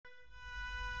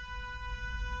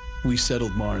We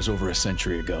settled Mars over a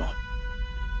century ago.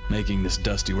 Making this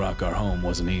dusty rock our home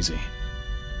wasn't easy,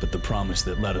 but the promise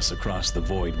that led us across the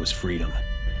void was freedom,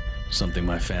 something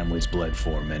my family's bled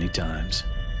for many times.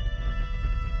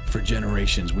 For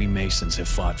generations, we Masons have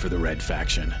fought for the Red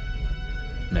Faction.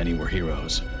 Many were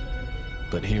heroes,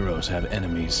 but heroes have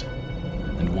enemies,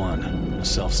 and one, a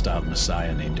self-styled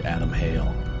messiah named Adam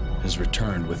Hale, has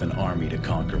returned with an army to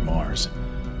conquer Mars.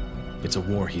 It's a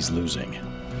war he's losing.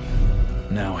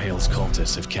 Now Hale's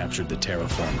cultists have captured the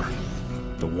Terraformer,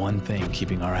 the one thing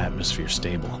keeping our atmosphere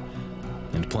stable,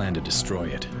 and plan to destroy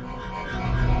it.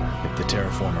 If the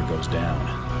Terraformer goes down,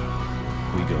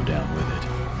 we go down with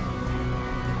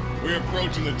it. We're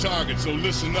approaching the target, so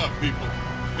listen up, people.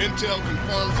 Intel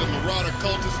confirms that Marauder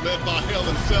cultists led by Hale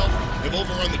himself have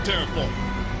overrun the Terraformer.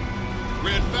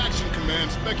 Red Faction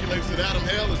Command speculates that Adam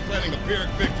Hale is planning a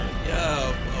Pyrrhic victory.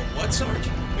 What, Sarge?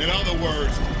 In other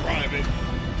words, Private,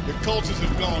 the cultists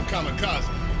have gone kamikaze.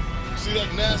 See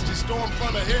that nasty storm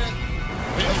front ahead?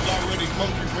 Hale's already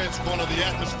monkey-wrenched one of the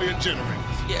atmosphere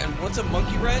generators. Yeah, and what's a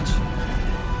monkey wrench?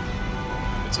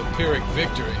 It's a Pyrrhic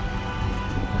victory.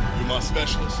 You're my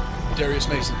specialist. Darius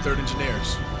Mason, 3rd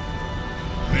Engineers.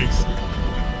 Mason.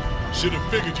 Should have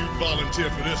figured you'd volunteer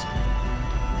for this one.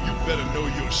 You better know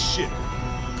your shit.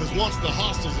 Because once the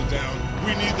hostiles are down,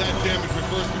 we need that damage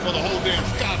reversed before the whole damn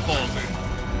sky falls in.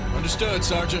 Understood,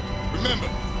 Sergeant. Remember,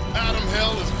 Adam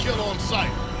Hale is kill on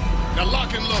sight. Now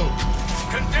lock and load.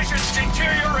 Conditions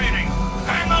deteriorating.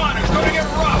 Hang on, it's gonna get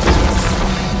rough.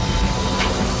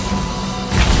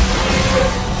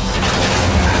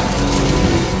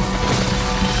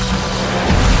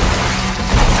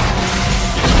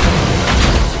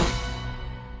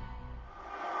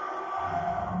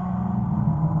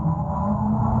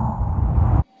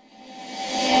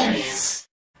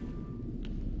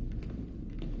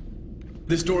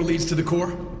 This door leads to the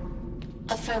core?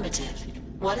 Affirmative.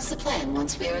 What is the plan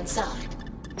once we are inside?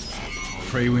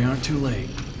 Pray we aren't too late.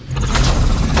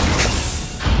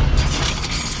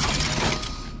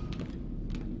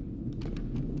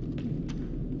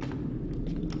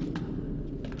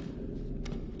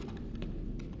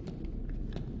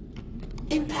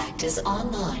 Impact is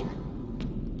online.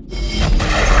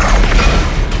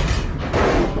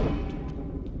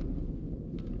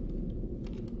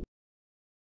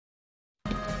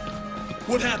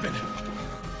 What happened?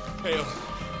 Hale,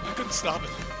 I couldn't stop it.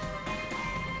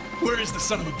 Where is the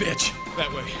son of a bitch?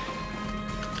 That way.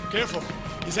 Careful,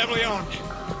 he's heavily armed.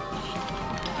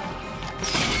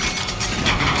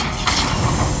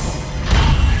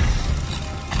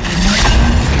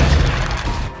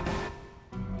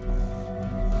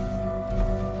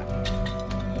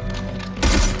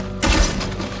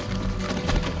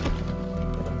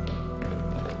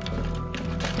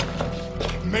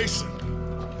 Mason,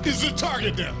 is the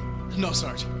target down? No,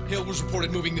 Sarge. Hale was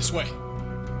reported moving this way.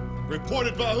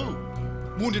 Reported by who?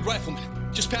 Wounded rifleman.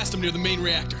 Just passed him near the main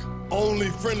reactor. Only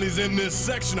friendlies in this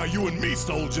section are you and me,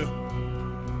 soldier.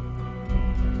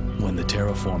 When the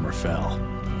Terraformer fell,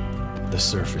 the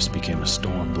surface became a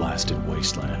storm-blasted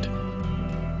wasteland.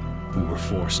 We were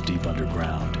forced deep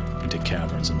underground into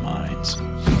caverns and mines. In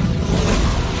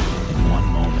one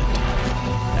moment,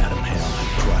 Adam Hale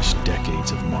had crushed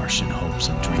decades of Martian hopes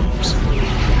and dreams.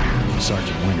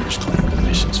 Sergeant Winters claimed the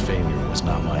mission's failure was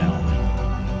not my own.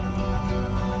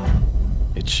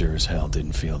 It sure as hell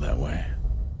didn't feel that way.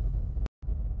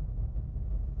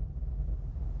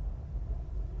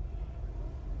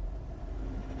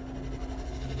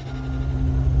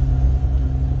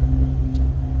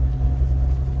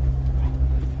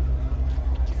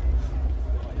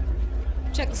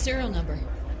 Check the serial number.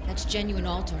 That's genuine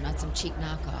Altor, not some cheap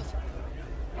knockoff.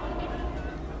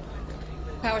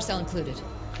 Power cell included.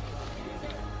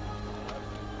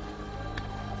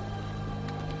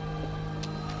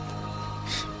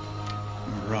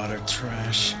 Marauder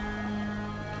trash.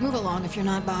 Move along if you're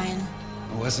not buying.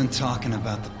 I wasn't talking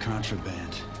about the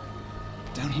contraband.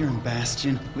 Down here in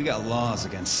Bastion, we got laws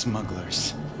against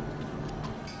smugglers.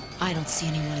 I don't see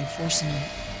anyone enforcing them.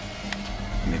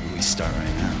 Maybe we start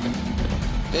right now.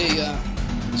 Hey,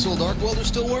 this old arc welder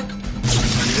still work?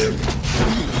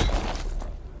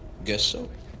 Guess so.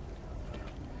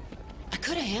 I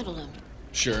could have handled him.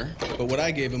 Sure, but what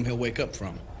I gave him, he'll wake up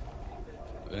from.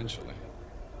 Eventually.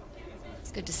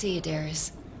 It's good to see you,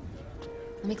 Darius.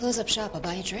 Let me close up shop. I'll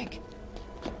buy you a drink.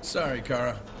 Sorry,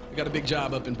 Kara. I got a big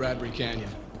job up in Bradbury Canyon.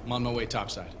 I'm on my way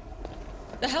topside.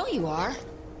 The hell you are?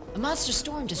 A monster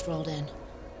storm just rolled in.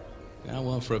 Yeah,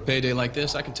 well, for a payday like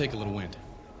this, I can take a little wind.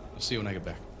 I'll see you when I get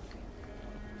back.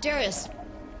 Darius.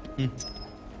 It's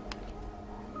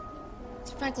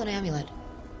a Franklin amulet.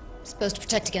 Supposed to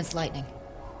protect against lightning.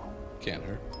 Can't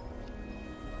hurt.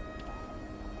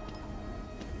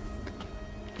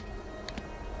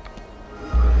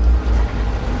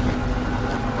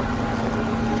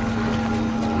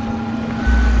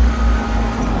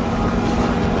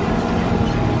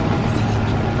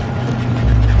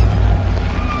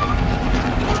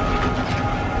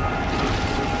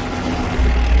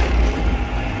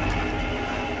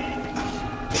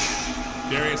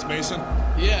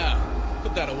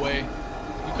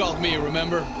 You called me,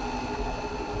 remember?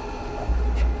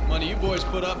 Money you boys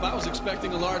put up, I was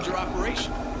expecting a larger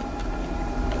operation.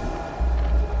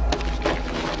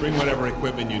 Bring whatever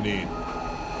equipment you need.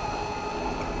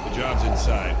 The job's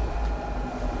inside.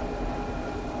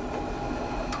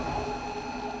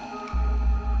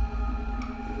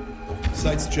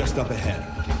 Site's just up ahead.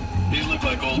 These look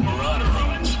like old Marauder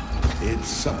ruins. It's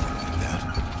something like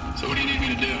that. So what do you need me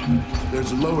to do?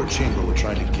 There's a lower chamber we're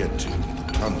trying to get to, but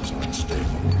the tunnels aren't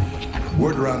stable.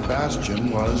 Word around Bastion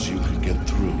was you could get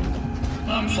through.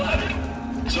 I'm flattered.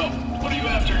 So, what are you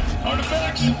after?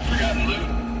 Artifacts? Forgotten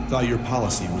loot? Thought your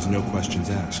policy was no questions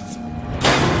asked.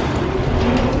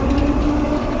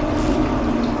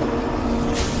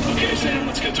 Okay, Sam,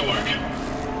 let's get to work.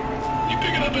 You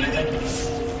picking up anything?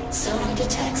 Sonar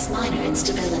detects minor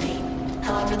instability.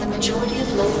 However, the majority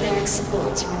of low-baric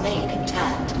supports remain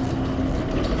intact.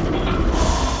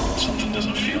 Something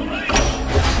doesn't feel right.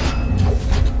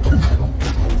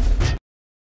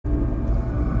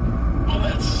 Well,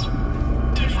 that's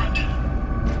different.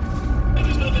 And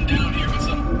there's nothing down here but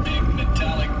some big,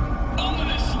 metallic,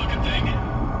 ominous-looking thing.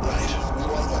 Right, we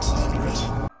want what's under it.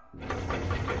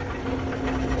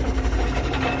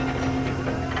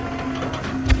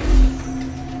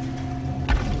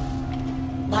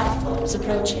 Life forms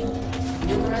approaching.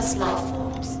 Numerous life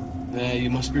forms. You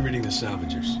must be reading the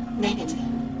salvagers. Negative.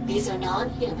 These are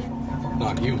non-human.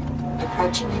 Non-human.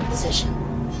 Approaching in position.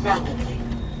 Rapidly.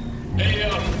 Hey,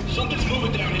 something's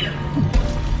moving down here.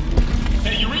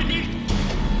 Hey, you read me?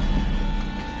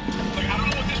 Like, I don't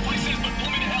know what this place is, but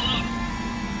pull me the hell up.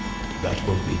 That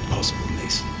won't be possible,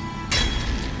 Mason.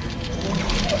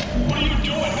 What are you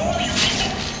doing? Who are you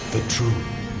people? The true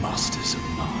masters of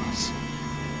Mars.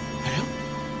 Hell?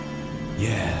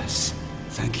 Yes,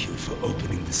 thank you for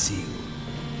opening the seal.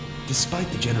 Despite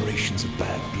the generations of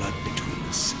bad blood between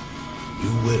us,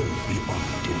 you will be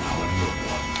honored in our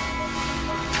lore.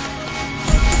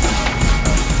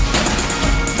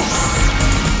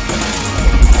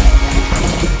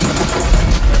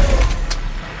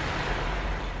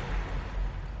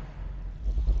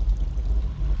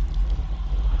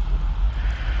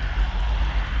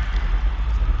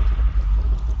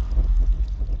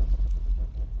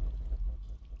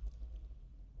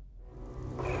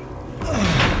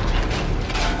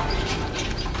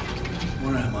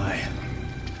 Where am I?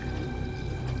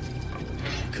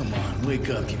 Come on, wake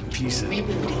up, you piece of...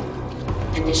 Rebooting.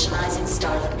 Initializing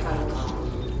Starlet protocol.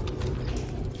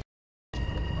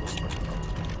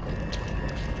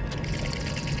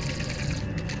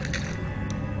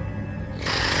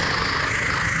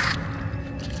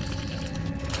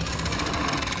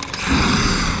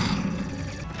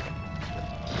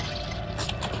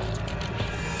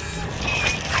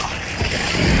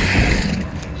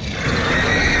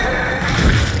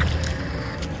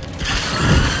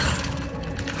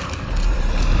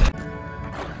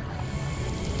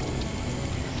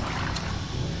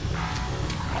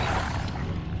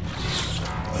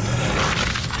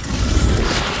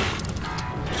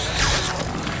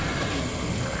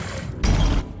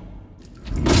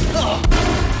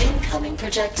 Incoming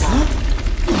projectile.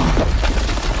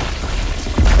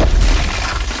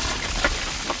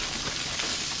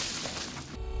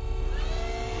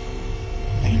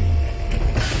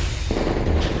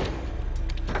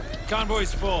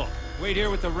 Convoy's full. Wait here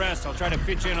with the rest. I'll try to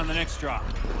fit you in on the next drop.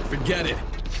 Forget it.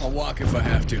 I'll walk if I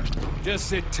have to. Just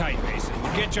sit tight, Mason.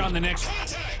 We'll get you on the next...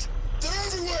 Contact! They're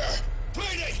everywhere!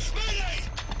 Mayday! Mayday!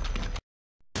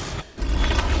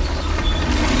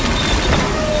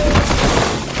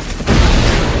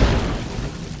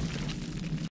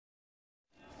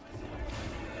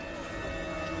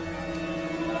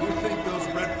 You think those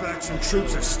Red Faction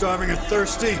troops are starving or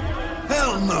thirsty?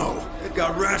 Hell no! They've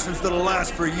got rations that'll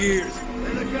last for years.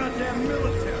 And the goddamn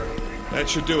military. That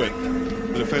should do it.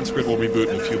 The defense grid will reboot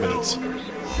in a few minutes.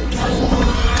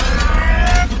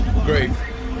 Great.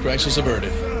 Crisis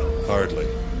averted. Hardly.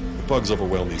 The bugs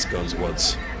overwhelmed these guns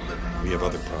once. We have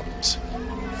other problems.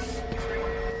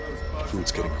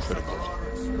 Food's getting critical.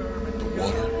 The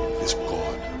water is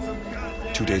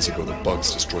gone. 2 days ago, the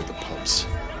bugs destroyed the pumps.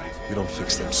 If we don't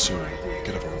fix them soon, we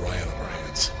could have a riot on our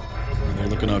hands. They're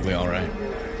looking ugly, all right.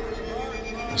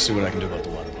 I'll see what I can do about the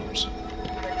water pumps.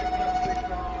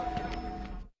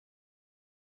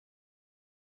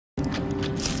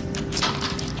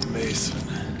 Mason,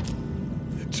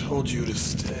 I told you to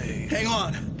stay. Hang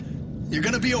on. You're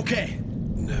gonna be okay.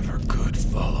 Never could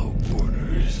follow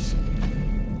orders.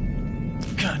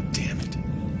 God damn it.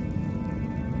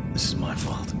 This is my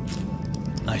fault.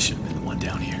 I should have been the one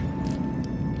down here.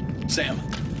 Sam,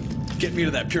 get me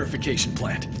to that purification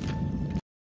plant.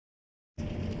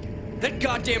 That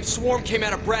goddamn goddamn swarm came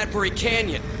out of Bradbury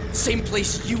Canyon. Same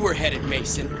place you were headed,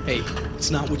 Mason. Hey, it's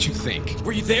not what you think.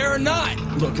 Were you there or not?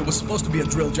 Look, it was supposed to be a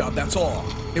drill job, that's all.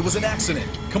 It was an accident.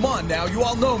 Come on now, you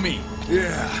all know me.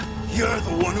 Yeah, you're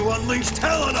the one who unleashed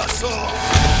hell on us all!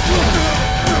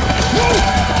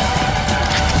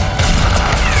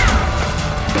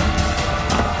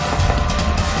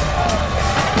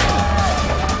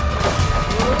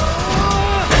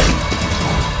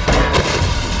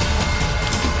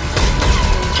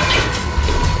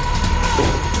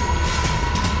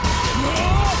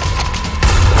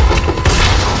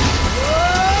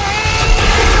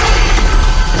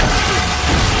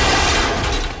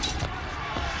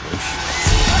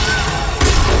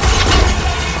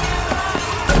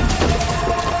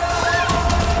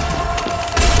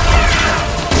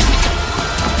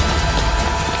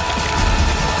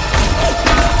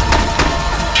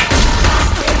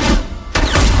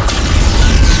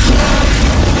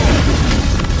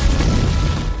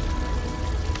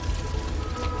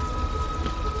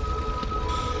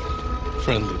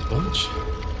 Friendly bunch.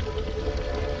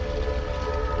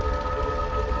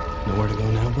 Nowhere to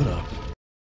go now but up.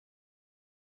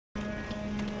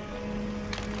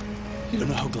 You don't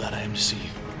know how glad I am to see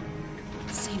you.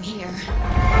 Same here.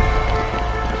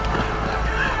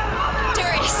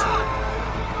 Darius!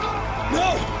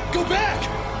 No! Go back!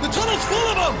 The tunnel's full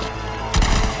of them!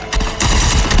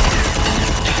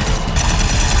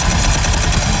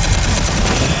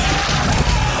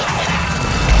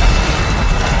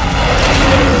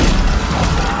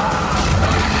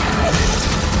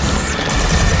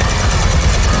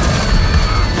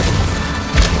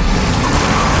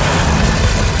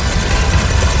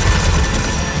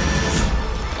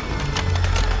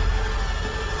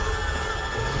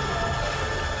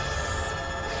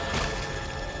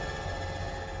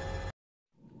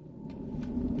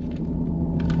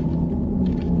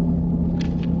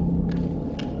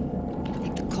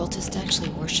 Actually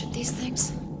worship these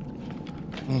things?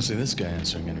 I don't see this guy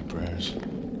answering any prayers.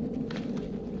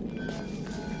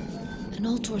 An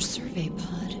Ultor survey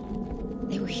pod.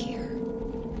 They were here.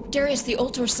 Darius, the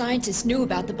Ultor scientist, knew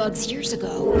about the bugs years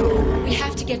ago. We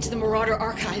have to get to the Marauder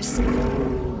archives. You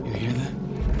hear that?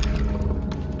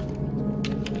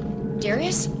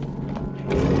 Darius?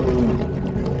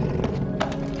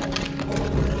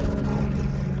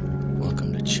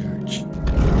 Welcome to church.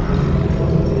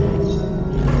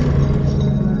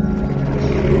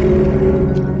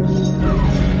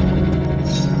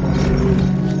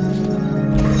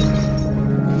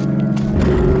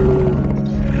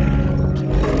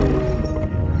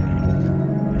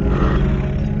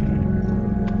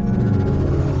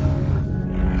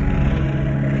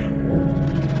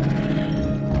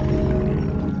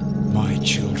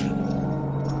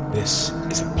 This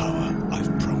is the power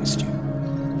I've promised you.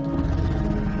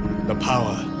 The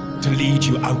power to lead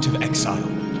you out of exile,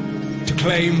 to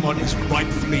claim what is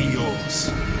rightfully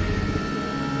yours.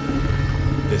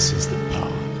 This is the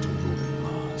power to rule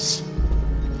Mars.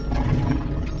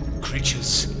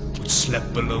 Creatures which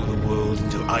slept below the world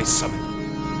until I summon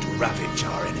them to ravage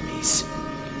our enemies.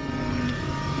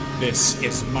 This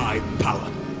is my power.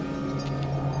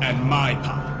 And my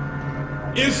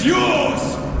power is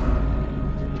yours!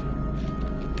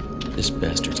 This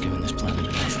bastard's given this planet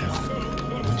enough hell.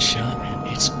 One shot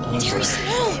and it's over. Darius,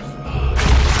 no!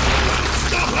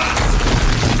 Stop us!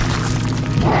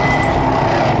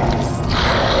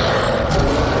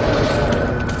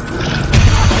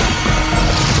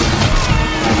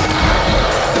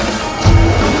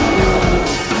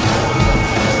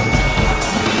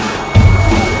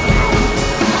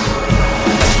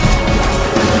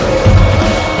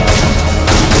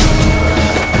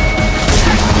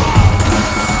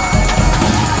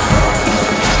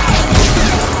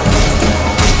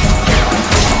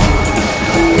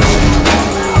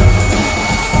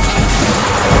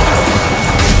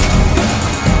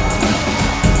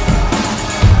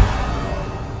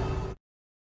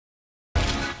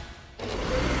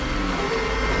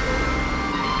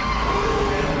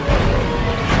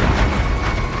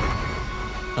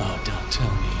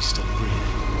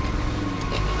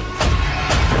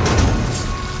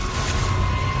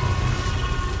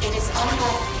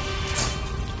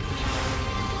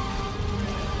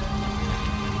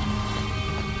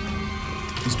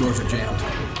 These doors are jammed.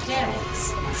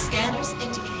 Darius, scanners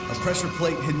indicate. A pressure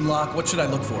plate, hidden lock. What should I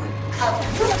look for? Cover.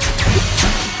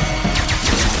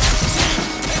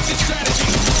 Exit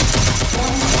strategy!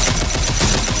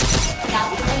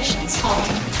 Calculations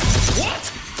halted. What?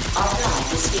 Our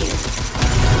guide is here.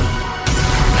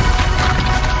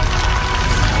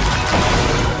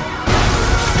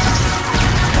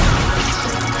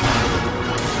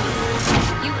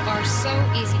 You are so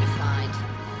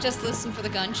Just listen for the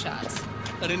gunshots.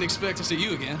 I didn't expect to see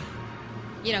you again.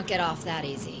 You don't get off that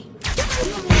easy.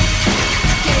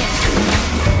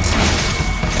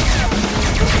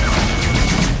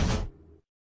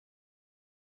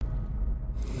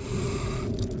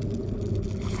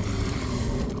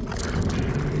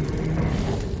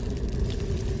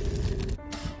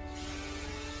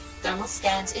 Thermal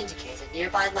scans indicated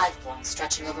nearby life forms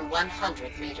stretching over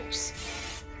 100 meters.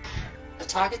 A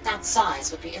target that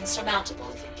size would be insurmountable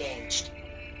if engaged.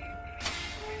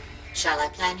 Shall I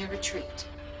plan your retreat?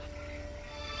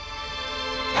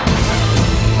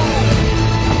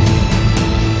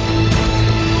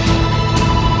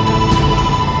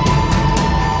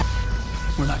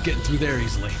 We're not getting through there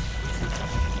easily.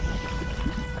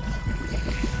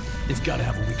 It's gotta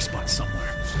have a weak spot somewhere.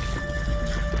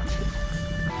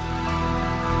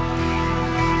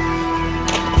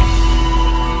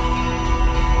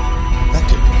 That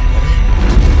didn't work, buddy.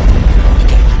 You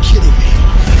gotta be kidding me.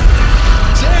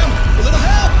 Sam! A little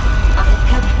help! I have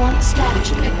kept one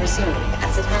stratagem in reserve,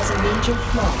 as it has a major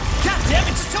flaw. God damn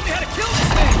it, just tell me how to kill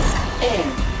this thing! Air.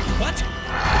 What?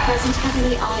 The present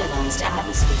heavily ionized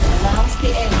atmosphere allows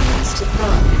the aliens to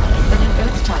thrive, but an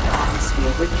Earth-type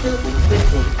atmosphere would kill them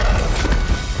quickly.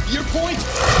 Your point?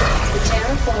 The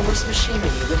terraformers' machinery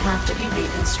would have to be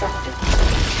reconstructed.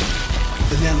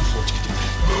 The nanoforge can do that.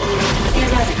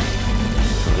 Theoretically.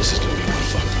 This is gonna be one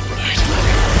fucked up ride.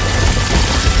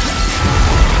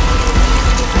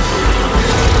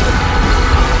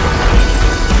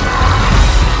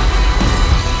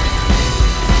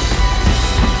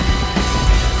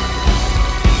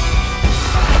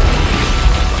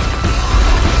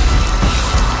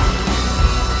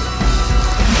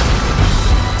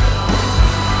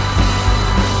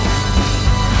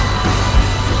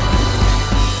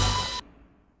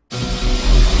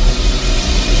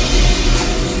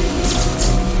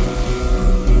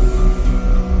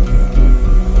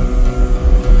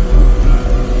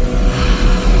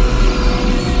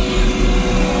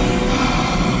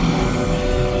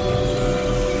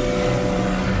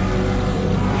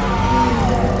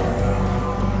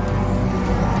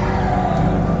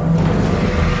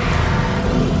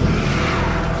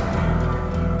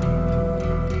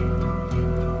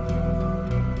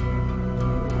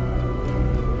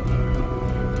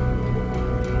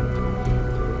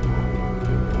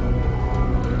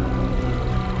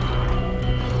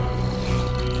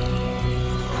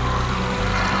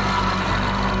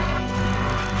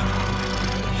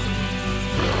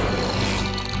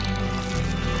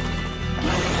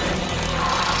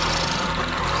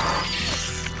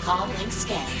 Comlink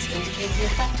scans indicate the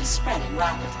effect is spreading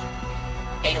rapidly.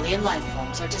 Alien life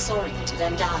forms are disoriented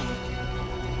and dying.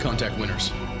 Contact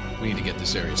Winters. We need to get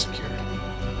this area secure.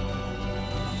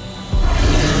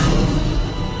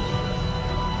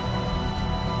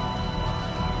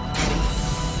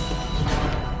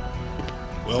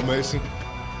 Well, Mason,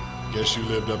 guess you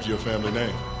lived up to your family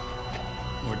name.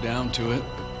 We're down to it.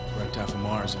 Wrecked half of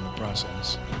Mars in the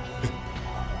process.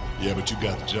 Yeah, but you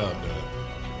got the job done.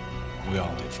 We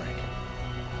all did, Frank.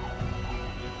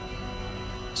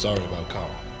 Sorry about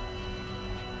Carl.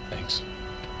 Thanks.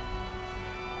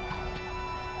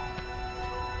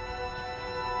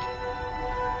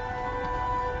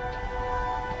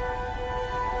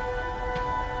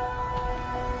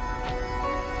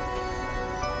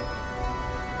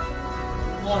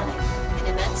 Warning. An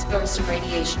immense burst of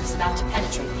radiation is about to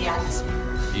penetrate the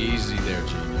atmosphere. Easy there,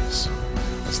 genius.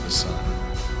 That's the sun.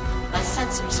 My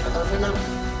sensors are overloaded.